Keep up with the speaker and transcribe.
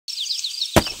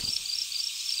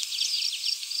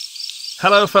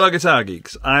Hello fellow guitar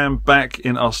geeks, I am back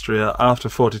in Austria after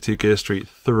𝗤𝗓𝗡𝗙𝗓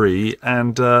 3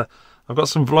 and I've got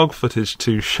some vlog footage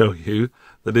to show you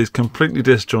that is completely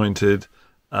disjointed,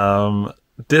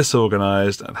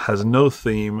 disorganized and has no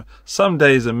theme. Some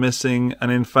days are missing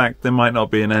and in fact there might not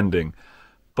be an ending.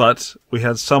 But we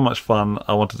had so much fun,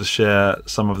 I wanted to share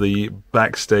some of the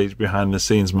backstage behind the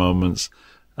scenes moments.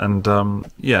 And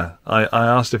yeah, I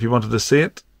asked if you wanted to see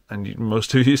it and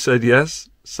most of you said yes,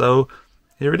 so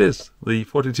here it is, the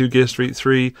𝗤𝗓𝗡𝗙𝗓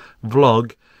 3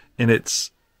 vlog in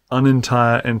its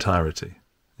entirety.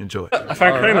 Enjoy. I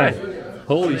found Henning.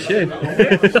 Holy shit.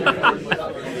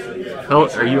 Oh,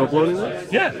 are you uploading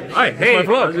this? Yeah. Hi, hey, my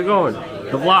vlog. how's it going?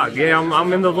 The vlog, yeah,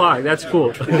 I'm in the vlog, that's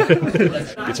cool.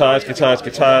 Guitars, guitars,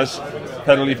 guitars.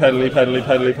 Pedally, pedally, pedally,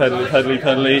 pedally, pedally, pedally,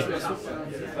 pedally.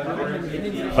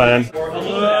 Fan.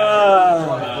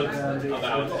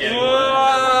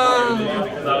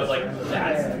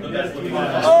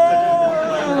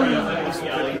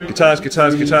 Guitars,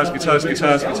 guitars, guitars, guitars,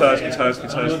 guitars, guitars, guitars, guitars,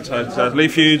 guitars, guitars.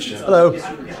 𝗬𝗓𝗙𝗓𝗢𝗔. Hello.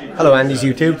 Hello, Andy's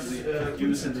YouTube.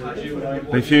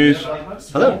 𝗬𝗓𝗙𝗓𝗢𝗔.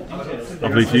 Hello.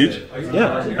 Of 𝗬𝗓𝗙𝗓𝗢.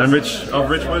 Yeah. And of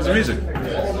Rich Words of Music.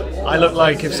 I look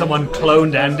like if someone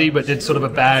cloned Andy but did sort of a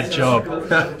bad job.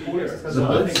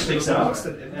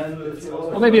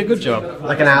 Or maybe a good job.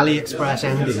 Like an AliExpress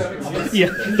Andy.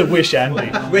 Yeah, the Wish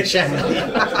Andy. Wish Andy.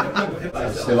 I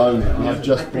still own it, and I've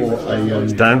just bought a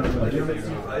Dan?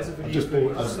 I've just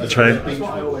bought a Trey?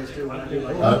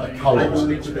 a colour.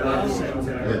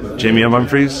 Jamie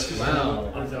Humphries?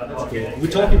 We're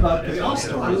talking about guitar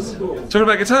stories. Talking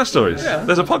about guitar stories? Yeah.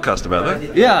 There's a podcast about that.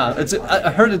 Yeah,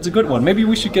 I heard it's a good one. Maybe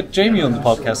we should get Jamie on the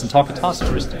podcast and talk guitar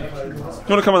stories.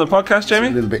 You want to come on the podcast, Jamie?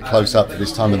 A little bit close up for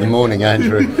this time of the morning,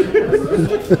 Andrew.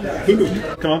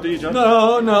 Come on, do you, John?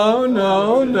 No. Oh,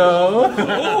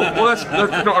 well, that's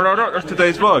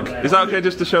today's vlog. Is that okay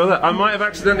just to show that? I might have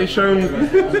accidentally shown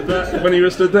that when you were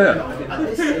stood there.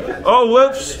 Oh,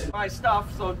 whoops! My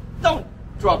stuff, so don't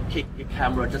drop kick your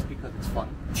camera just because it's fun.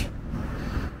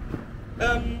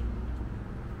 It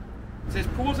says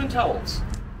pools and towels.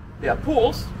 There are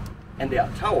pools and there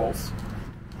are towels.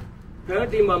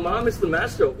 Apparently my mom is the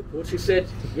master of the pool. She said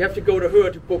you have to go to her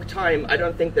to book time. I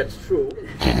don't think that's true.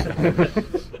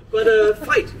 But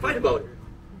fight about it.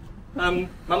 My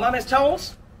mom has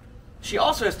towels. She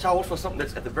also has towels for something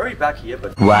that's at the very back here,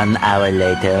 but 1 hour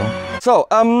later. So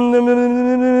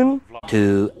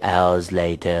 2 hours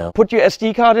later. put your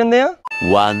SD card in there.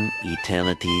 1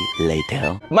 eternity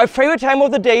later. My favorite time of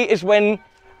the day is when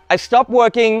I stop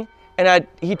working and I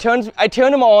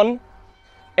turn him on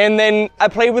and then I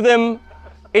play with him.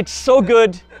 It's so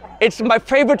good. It's my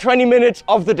favorite 20 minutes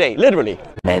of the day, literally.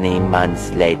 Many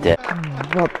months later.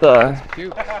 What the?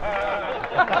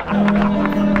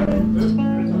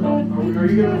 Are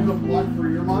you going to hook one for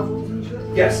your modules and shit?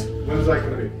 Yes. When is that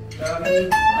going to be?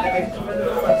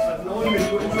 No one is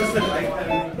interested, I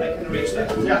can reach that.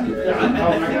 Yeah, I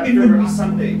think it would be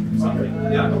Sunday.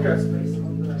 Yeah, okay.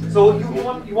 So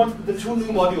you want the 2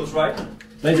 new modules, right?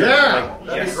 Yeah!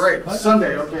 That'd be great.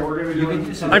 Sunday, okay, we're going to do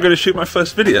it. I'm going to shoot my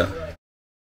first video.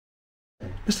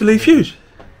 Mr. 𝗬𝗓𝗡𝗙𝗓.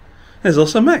 There's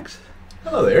also Max.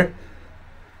 Hello there.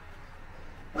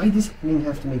 Why does Henning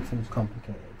have to make things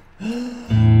complicated?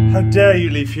 How dare you,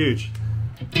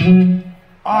 𝗬𝗓𝗡𝗙𝗓?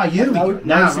 Ah, you.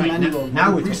 Now it's manual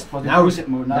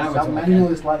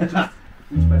is like just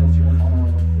which pedals you want on or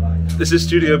off. This is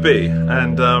Studio B,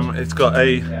 and it's got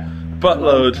a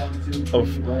buttload of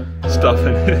stuff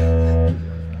in it.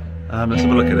 Let's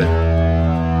have a look at it.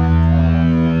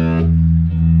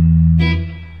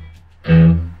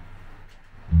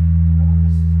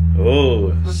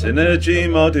 Oh, synergy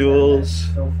modules.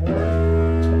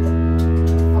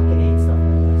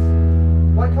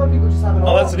 Why can't people just have it all?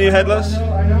 Oh, that's the new headless.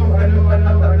 I know.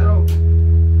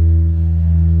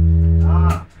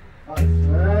 Ah,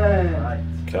 right.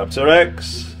 Capture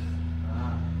X.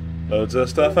 Loads of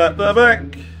stuff at the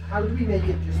back. How do we make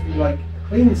it just be like a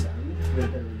clean sound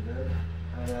with the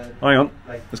reverb? Hang on,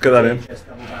 let's get that in. Just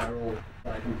double barrel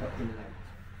that I can put in and out.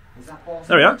 Is that possible?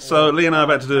 There we are. So Lee and I are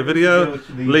about to do a video.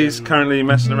 Lee's currently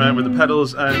messing around with the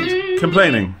pedals and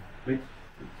complaining.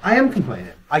 I am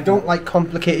complaining. I don't like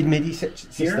complicated MIDI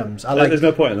systems. I like. There's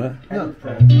no point in that. No.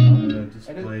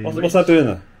 What's that doing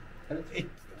there?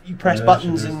 You press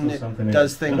buttons and it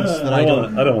does things that I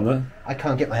don't. I don't want that. I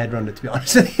can't get my head around it, to be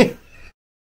honest with you.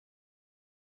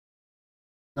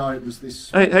 No, it was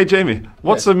this. Hey Jamie,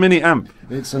 what's a mini amp?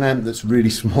 It's an amp that's really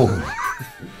small.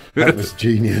 That was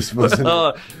genius, wasn't it?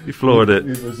 Oh, you floored it.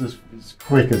 It was as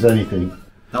quick as anything.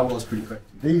 That was pretty quick.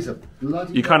 These are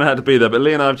bloody. You kind of had to be there, but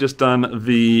Lee and I have just done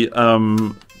the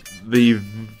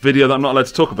video that I'm not allowed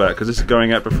to talk about because this is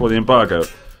going out before the embargo.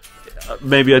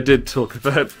 maybe I did talk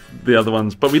about the other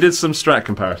ones, but we did some Strat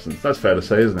comparisons. That's fair to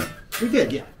say, isn't it? We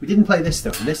did, yeah. We didn't play this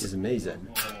though, and this is amazing.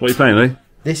 What are you playing, Lee?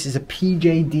 This is a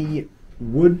PJD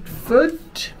Woodford,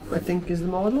 I think is the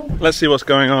model. Let's see what's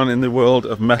going on in the world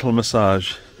of metal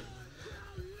massage.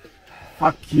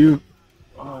 Fuck you.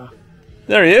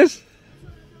 There he is.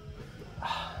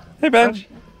 Hey, Ben.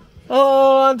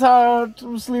 Oh, I'm tired.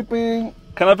 I'm sleeping.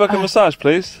 Can I book a massage,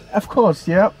 please? Of course,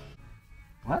 yeah.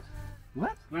 What?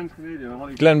 What?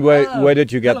 Glenn, where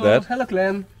did you get that? Hello,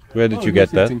 Glenn. Where did you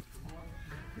get that?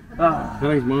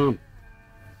 Thanks, Mom.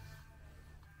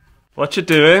 What you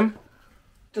doing?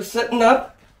 Just setting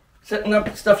up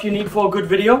stuff you need for a good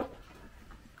video.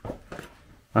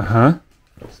 Uh-huh.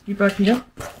 You back here?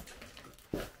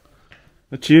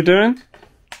 What you doing?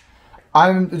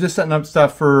 I'm just setting up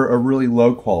stuff for a really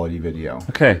low quality video.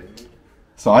 Okay.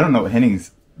 So I don't know what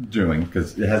Henning's doing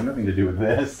because it has nothing to do with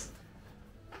this.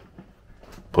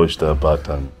 Push the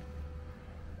button.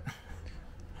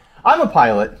 I'm a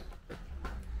pilot.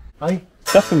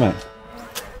 Definitely.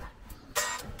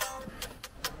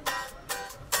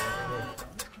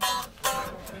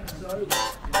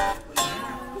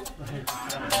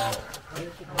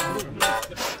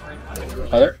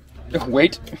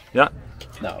 Wait. Ja.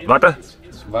 No. Warte.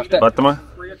 Warte mal.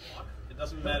 It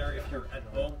doesn't matter if you're at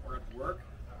home or at work.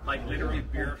 Like literally,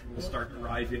 beer will start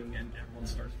arriving and everyone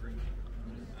starts drinking.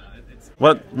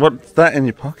 What's that in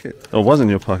your pocket? Or was in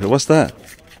your pocket? What's that?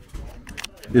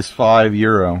 It's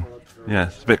 €5. Yeah,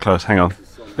 it's a bit close. Hang on.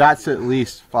 That's at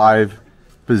least 5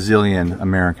 bazillion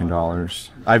American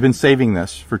dollars. I've been saving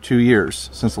this for 2 years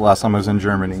since the last time I was in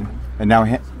Germany, and now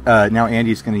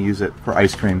Andy's going to use it for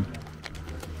ice cream.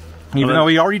 Even though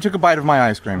he already took a bite of my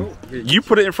ice cream. You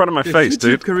put it in front of my face,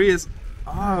 dude. Korea's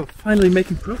finally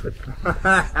making profit.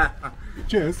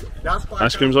 Cheers.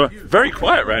 Ice cream's alright. Very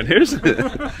quiet around here, isn't it?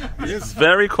 It's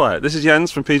very quiet. This is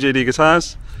Jens from PJD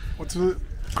Guitars. What's the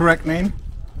correct name?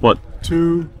 What?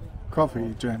 2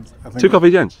 coffee Jens. I think 2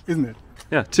 coffee Jens. Isn't it?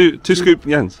 Yeah, two scoop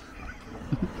Jens.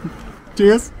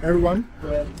 Cheers, everyone.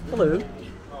 Hello.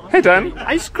 Hey, Dan.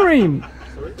 Ice cream.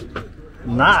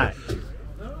 Nice.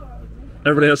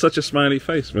 Everybody has such a smiley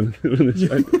face when it's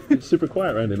like, it's super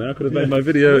quiet around here now. I could have made my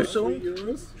video.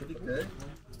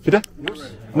 Bitte?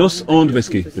 Nuss und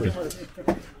Whisky, bitte.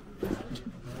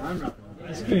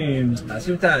 Ice cream.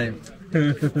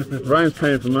 Ryan's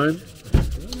paying for mine.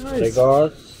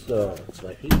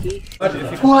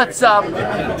 What's up?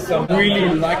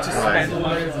 Really like to spend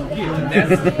money.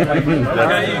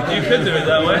 You could do it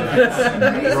that way.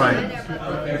 Right.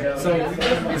 So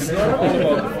it's not all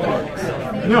about products.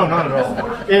 No, not at all.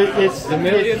 It's The $1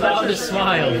 million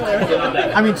smile.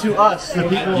 I mean, to us, the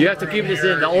people. You have to keep this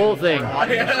in, the whole thing.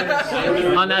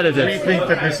 Unedited. We think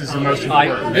that this is the most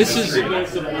important. This is...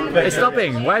 It's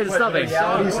stopping. Why is it stopping?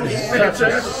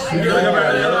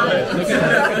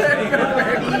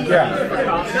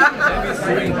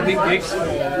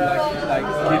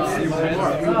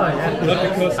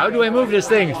 How do I move this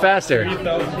thing faster?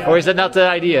 Or is that not the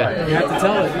idea? You have to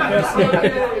tell it.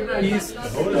 He's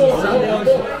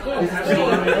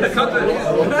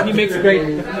he makes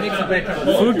great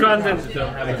food content.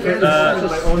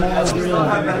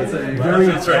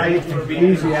 Very tight,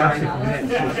 enthusiastic.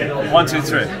 1, 2,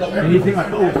 3. And you think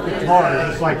like, oh, guitar.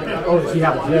 It's like, oh, does he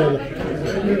have a whole?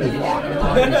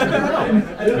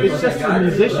 It's just the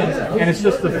musicians, and it's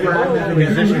just the fragment of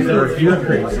musicians that are gear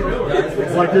crazy.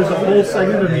 Like there's a whole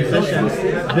segment of musicians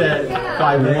that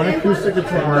buy one acoustic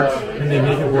guitar and they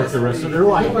make it work the rest of their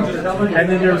life. And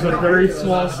then there's a very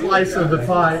small slice of the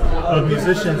pie of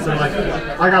musicians that are like,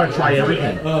 I gotta try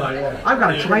everything. I've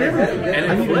gotta try everything.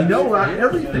 I need to know about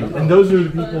everything. And those are the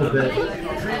people that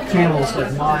channels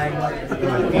like mine,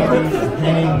 Andy,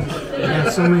 Henning,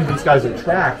 and so many of these guys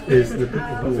attract is the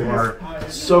people who are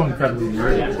so incredibly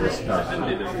nerdy to this stuff. And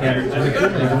they want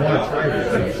to try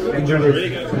everything. And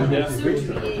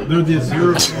they're the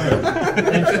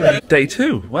 0 Day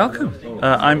 2, welcome.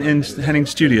 I'm in Henning's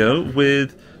studio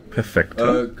with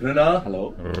Perfecto.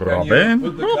 Hello. Robin.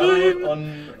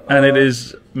 And it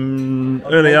is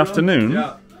early afternoon.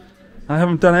 I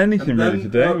haven't done anything really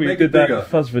today. We did that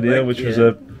fuzz video, which was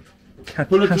a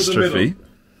catastrophe.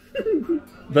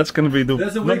 That's going to be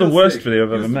not the worst video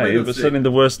I've ever made, but certainly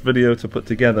the worst video to put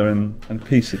together and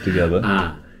piece it together.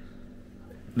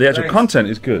 The actual content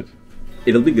is good.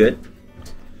 It'll be good.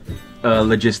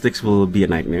 Logistics will be a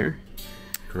nightmare.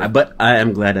 But I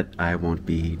am glad that I won't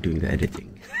be doing the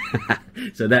editing.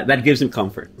 So that gives him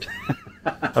comfort.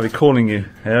 I'll be calling you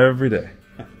every day.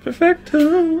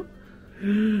 Perfecto.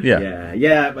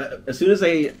 Yeah. But as soon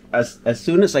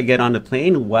as I get on the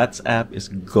plane, WhatsApp is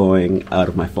going out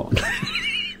of my phone.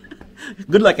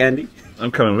 Good luck, Andy.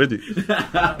 I'm coming with you.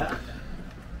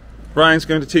 Ryan's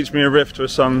going to teach me a riff to a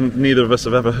song neither of us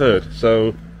have ever heard,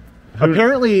 so...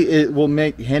 Apparently it will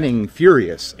make Henning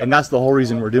furious, and that's the whole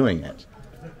reason we're doing it.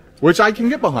 Which I can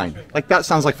get behind. Like, that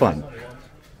sounds like fun.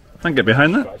 I can get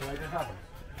behind that.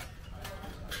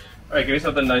 Alright, give me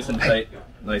something nice and tight.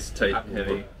 Nice, tight,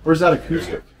 heavy. Where's that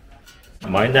acoustic?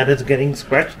 Mine that is getting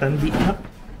scratched and beaten up.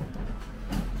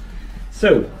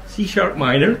 So, C sharp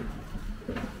minor.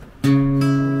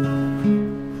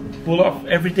 Pull off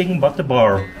everything but the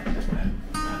bar.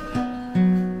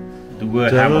 Do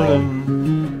a hammer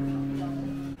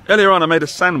on. Earlier on I made a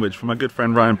sandwich for my good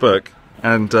friend Ryan Burke,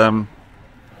 and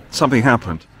something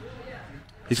happened.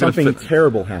 Something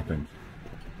terrible happened.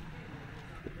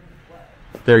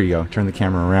 There you go, turn the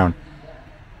camera around.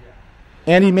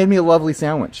 And he made me a lovely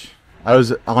sandwich. I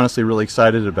was honestly really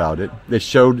excited about it. It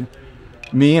showed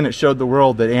me and it showed the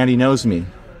world that Andy knows me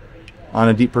on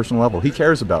a deep personal level. He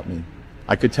cares about me.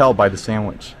 I could tell by the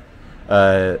sandwich.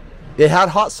 It had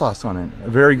hot sauce on it, a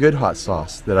very good hot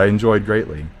sauce that I enjoyed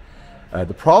greatly.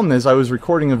 The problem is I was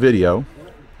recording a video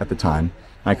at the time,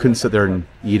 and I couldn't sit there and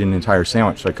eat an entire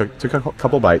sandwich. So I took a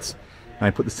couple bites, and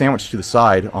I put the sandwich to the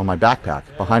side on my backpack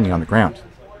behind me on the ground.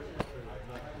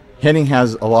 Henning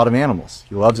has a lot of animals.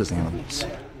 He loves his animals.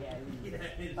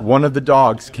 One of the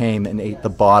dogs came and ate the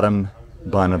bottom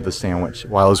bun of the sandwich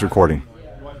while I was recording.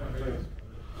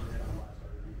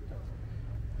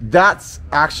 That's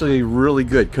actually really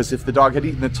good, because if the dog had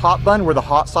eaten the top bun where the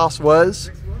hot sauce was,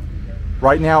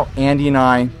 right now Andy and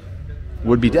I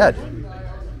would be dead.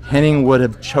 Henning would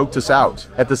have choked us out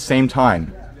at the same time.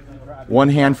 One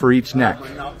hand for each neck.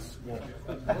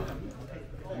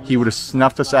 He would have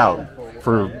snuffed us out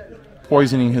for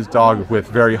poisoning his dog with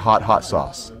very hot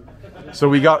sauce. So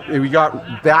we got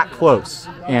that close,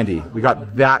 Andy. We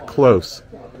got that close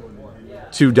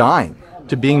to dying,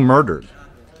 to being murdered.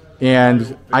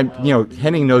 And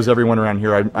Henning knows everyone around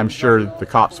here. I'm sure the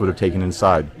cops would have taken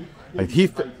inside. Like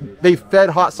they fed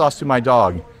hot sauce to my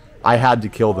dog. I had to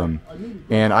kill them.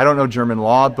 And I don't know German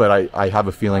law, but I have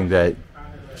a feeling that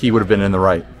he would have been in the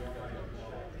right.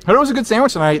 But it was a good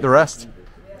sandwich, and I ate the rest,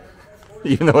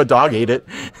 even though a dog ate it.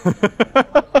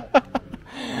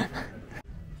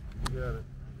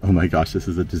 Oh my gosh, this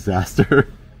is a disaster.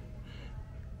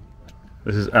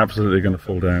 This is absolutely going to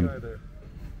fall down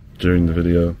during the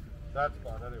video.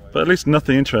 But at least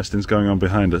nothing interesting is going on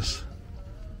behind us.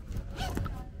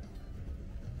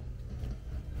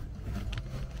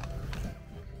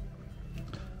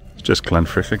 It's just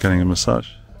𝗫𝗏𝗧𝗏𝗏 getting a massage.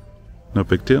 No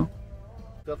big deal.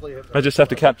 I just have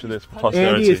to capture this for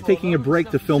posterity. Andy is taking a break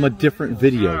to film a different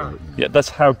video right now. Yeah, that's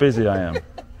how busy I am.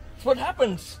 That's what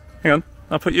happens. Hang on,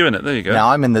 I'll put you in it. There you go. Now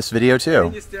I'm in this video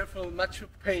too.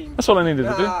 That's all I needed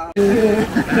to do.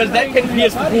 Because that can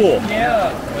pierce the pool.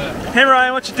 Yeah. Hey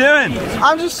Ryan, what you doing?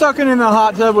 I'm just sucking in the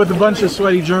hot tub with a bunch of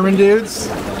sweaty German dudes.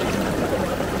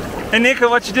 Hey Nico,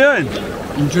 what you doing?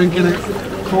 I'm drinking a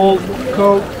cold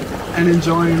Coke and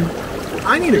enjoying.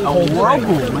 I need a cold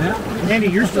whirlpool, man. Andy,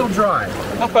 you're still dry.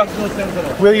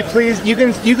 Will you please? You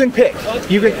can pick.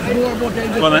 You can.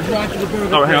 Come on then.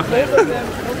 Oh, hang on.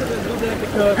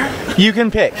 You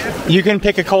can pick. You can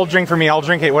pick a cold drink for me. I'll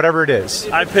drink it, whatever it is.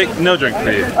 I picked no drink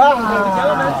for you.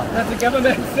 That's the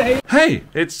government say. Hey,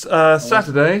 it's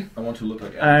Saturday. I want to look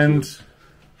like and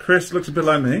Chris looks a bit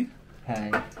like me.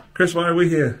 Hey. Chris, why are we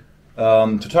here?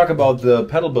 To talk about the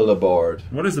pedal builder board.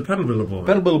 What is the pedal builder board?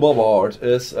 Pedal builder board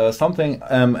is something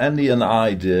Andy and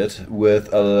I did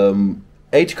with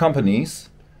 8 companies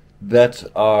that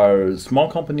are small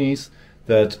companies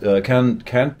that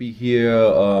can't be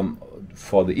here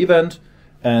for the event,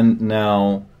 and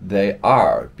now they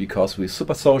are, because we're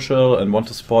super social and want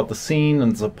to support the scene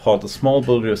and support the small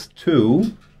builders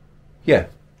too. Yeah.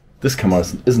 This camera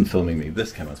isn't filming me.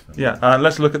 This camera's filming. Yeah,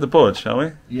 let's look at the board, shall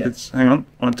we? Yeah. Hang on.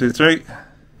 1, 2, 3.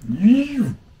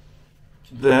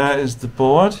 There is the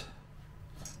board.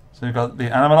 So you've got the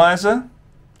Animalizer,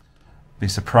 the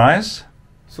Surprise,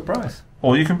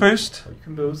 All You Can Boost,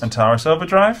 and Taurus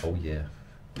Overdrive. Oh yeah.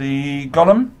 The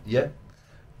Golem. Yeah.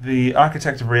 The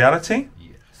Architect of Reality.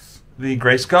 Yes. The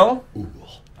Grey Skull. Ooh.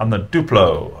 And the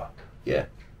Duplo. Yeah.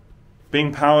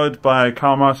 Being powered by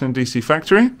Carl Martin DC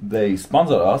Factory. They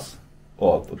sponsored us,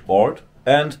 or the board,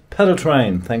 and Pedal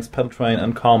Train. Thanks Pedal Train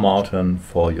and Carl Martin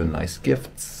for your nice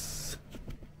gifts.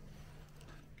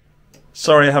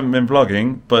 Sorry I haven't been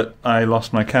vlogging, but I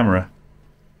lost my camera.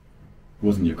 It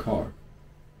wasn't your car.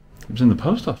 It was in the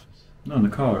post office. No, in the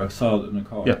car. I saw it in the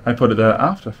car. Yeah, I put it there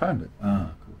after I found it.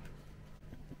 Ah, cool.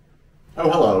 Oh,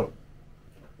 hello.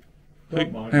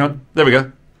 Hang on. There we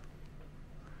go.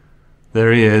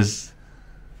 There he is.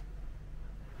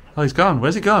 Oh, he's gone.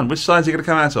 Where's he gone? Which side's he going to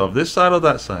come out of? This side or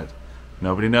that side?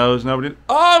 Nobody knows. Nobody...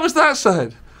 Oh, it was that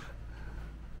side!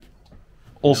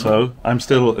 Also, I'm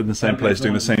still in the same place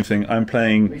doing the same thing. I'm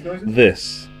playing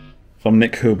this from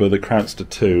𝗦𝗫𝗎𝗪𝗔𝗔𝗡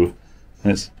 2.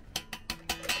 And it's...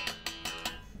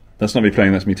 That's not me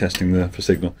playing, that's me testing for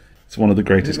signal. It's one of the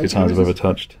greatest guitars I've ever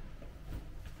touched.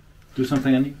 Do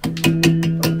something, Andy.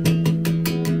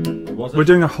 We're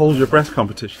doing a hold your breath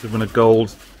competition to win a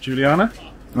gold Juliana.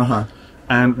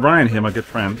 And Ryan here, my good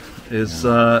friend,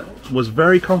 was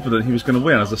very confident he was going to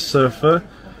win as a surfer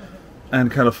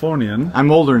and Californian. I'm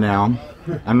older now.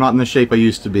 I'm not in the shape I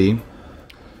used to be,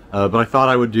 but I thought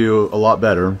I would do a lot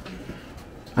better.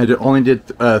 I only did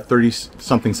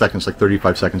 30-something seconds, like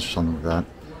 35 seconds or something like that.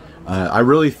 I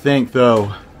really think,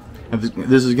 though, and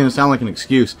this is going to sound like an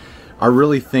excuse, I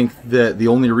really think that the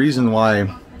only reason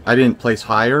why I didn't place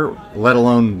higher, let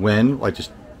alone win, like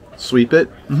just sweep it,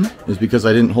 is because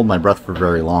I didn't hold my breath for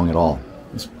very long at all.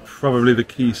 It's probably the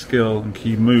key skill and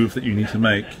key move that you need to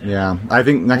make. Yeah, I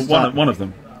think next time... One of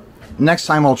them. Next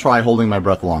time I'll try holding my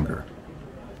breath longer.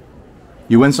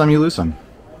 You win some, you lose some.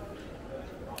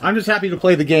 I'm just happy to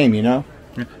play the game, you know?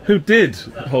 Yeah. Who did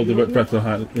hold the breath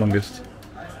the longest?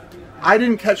 I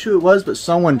didn't catch who it was, but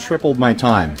someone tripled my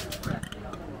time.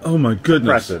 Oh my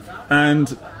goodness. Impressive.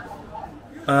 And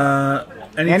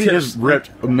any Andy tips? just ripped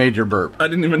a major burp. I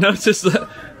didn't even notice that.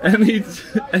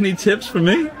 Any tips for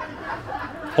me?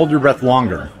 Hold your breath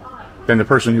longer than the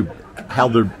person who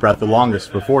held their breath the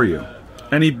longest before you.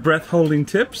 Any breath holding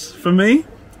tips for me?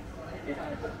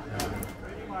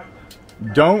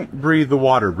 Don't breathe the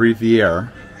water, breathe the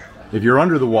air. If you're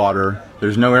under the water,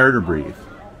 there's no air to breathe.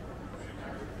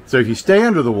 So if you stay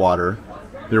under the water,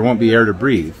 there won't be air to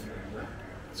breathe.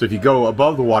 So if you go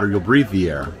above the water, you'll breathe the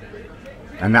air.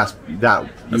 And that's you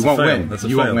won't win.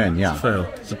 You won't win, yeah. That's a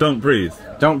fail. So don't breathe.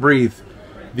 Don't breathe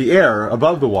the air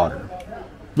above the water.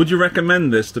 Would you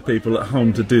recommend this to people at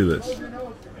home to do this?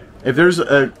 If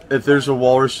there's a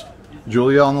walrus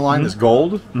Julia on the line that's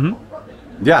gold,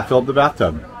 yeah, fill up the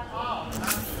bathtub.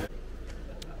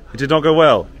 It did not go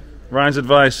well. Ryan's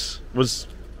advice was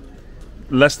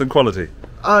less than quality.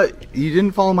 You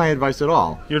didn't follow my advice at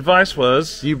all. Your advice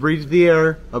was... You breathed the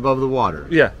air above the water.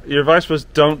 Yeah, your advice was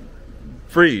don't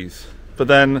breathe, but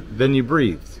then... Then you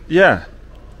breathed. Yeah.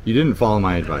 You didn't follow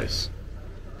my advice.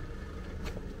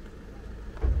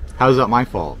 How's that my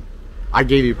fault? I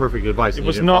gave you perfect advice. It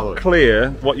was not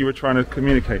clear what you were trying to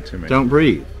communicate to me. Don't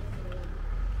breathe.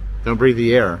 Don't breathe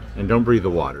the air, and don't breathe the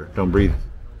water. Don't breathe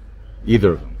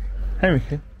either of them.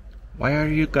 Hey, why are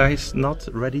you guys not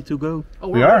ready to go? Oh,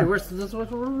 we are. That's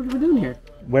what we're doing here.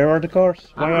 Where are the cars?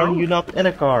 Why are you not in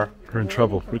a car? We're in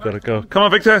trouble. We've got to go. Come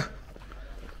on, Victor.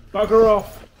 Bugger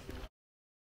off.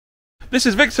 This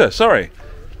is Victor. Sorry,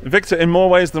 Victor. In more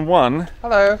ways than one.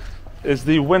 Hello. Is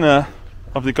the winner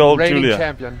of the gold Reigning Julia.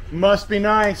 champion. Must be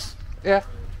nice. Yeah.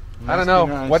 I don't know.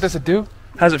 Nice. What does it do?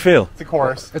 How's it feel? It's a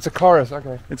chorus. It's a chorus.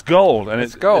 Okay. It's gold, and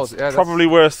it's gold. Yeah, probably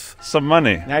worth some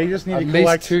money. Now you just need at to least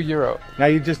collect €2. Now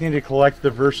you just need to collect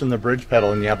the verse and the bridge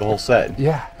pedal, and you have the whole set.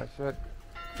 Yeah, that's it.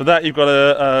 For that, you've got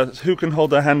a who can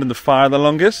hold their hand in the fire the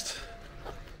longest.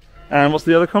 And what's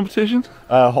the other competition?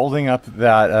 Holding up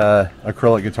that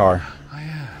acrylic guitar. Oh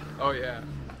yeah. Oh yeah.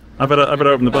 I better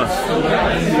open the bus.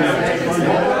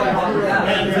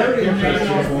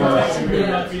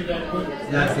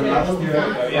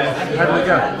 How do we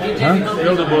go? Huh?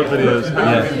 Billboard videos.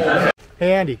 Yeah.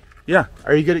 Hey Andy. Yeah.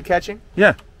 Are you good at catching?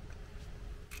 Yeah.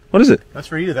 What is it? That's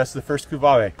for you. That's the first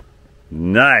𝗚𝗚𝗡𝗑𝗧𝗏𝗏.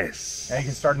 Nice. And you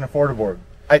can start an affordaboard.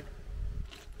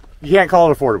 You can't call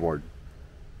it a affordaboard.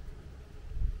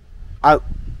 I'll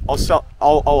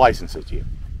license it to you.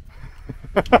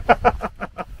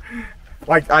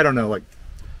 Like, I don't know, like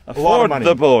a lot of money.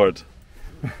 The board.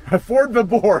 Afford the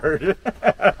board.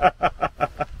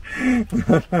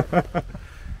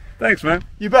 Thanks, man.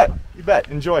 You bet. You bet.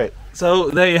 Enjoy it.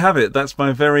 So there you have it. That's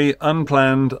my very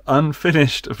unplanned,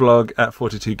 unfinished vlog at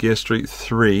 42 Gear Street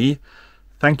 3.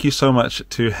 Thank you so much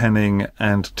to Henning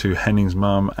and to Henning's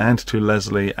mum and to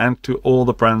Leslie and to all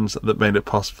the brands that made it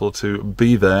possible to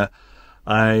be there.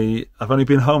 I've only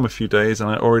been home a few days and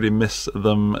I already miss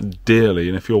them dearly,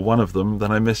 and if you're one of them,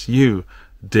 then I miss you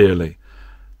dearly.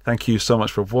 Thank you so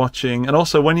much for watching, and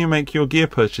also when you make your gear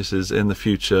purchases in the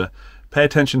future, pay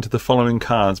attention to the following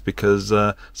cards, because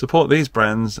support these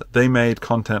brands. They made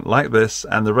content like this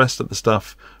and the rest of the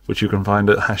stuff, which you can find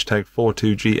at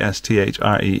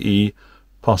 #42GSTHREE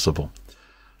possible.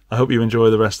 I hope you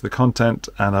enjoy the rest of the content,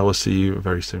 and I will see you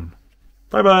very soon.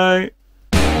 Bye bye.